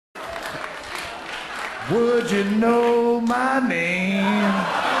Would you know my name?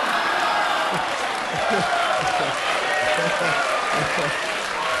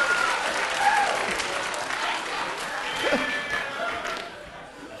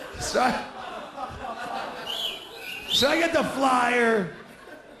 So I get the flyer.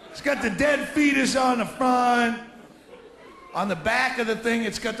 It's got the dead fetus on the front. On the back of the thing,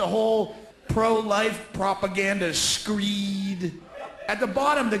 it's got the whole pro-life propaganda screed. At the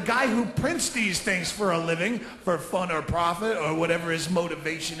bottom, the guy who prints these things for a living, for fun or profit or whatever his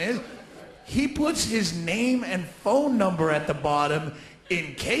motivation is, he puts his name and phone number at the bottom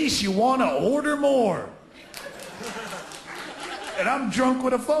in case you want to order more. And I'm drunk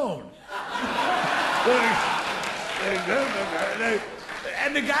with a phone.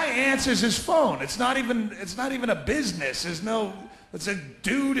 And the guy answers his phone. It's not even a business. It's a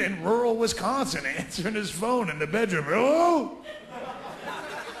dude in rural Wisconsin answering his phone in the bedroom. Hello?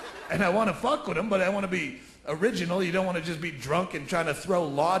 And I want to fuck with him, but I want to be original. You don't want to just be drunk and trying to throw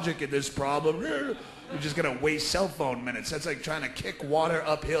logic at this problem. You're just going to waste cell phone minutes. That's like trying to kick water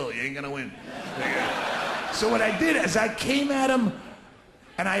uphill. You ain't going to win. So what I did is I came at him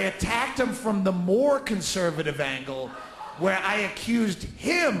and I attacked him from the more conservative angle, where I accused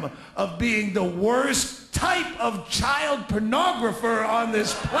him of being the worst type of child pornographer on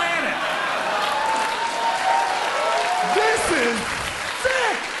this planet. This is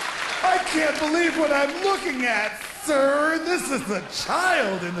sick! I can't believe what I'm looking at, sir. This is a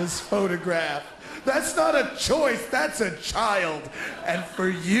child in this photograph. That's not a choice, that's a child. And for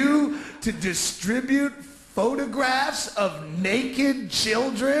you to distribute photographs of naked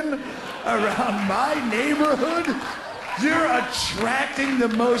children around my neighborhood, you're attracting the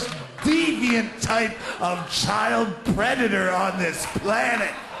most deviant type of child predator on this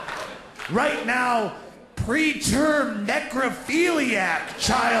planet. Right now, preterm necrophiliac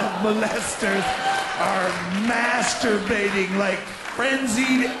child molesters are masturbating like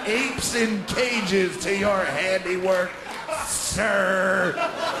frenzied apes in cages to your handiwork, sir.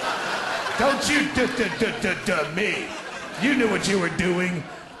 Don't you me. You knew what you were doing.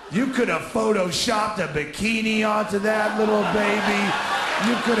 You could have photoshopped a bikini onto that little baby.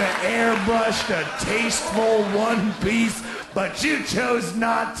 You could have airbrushed a tasteful one piece, but you chose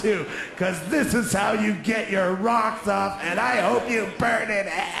not to, because this is how you get your rocks off, and I hope you burn in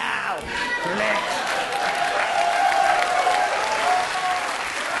hell. Click.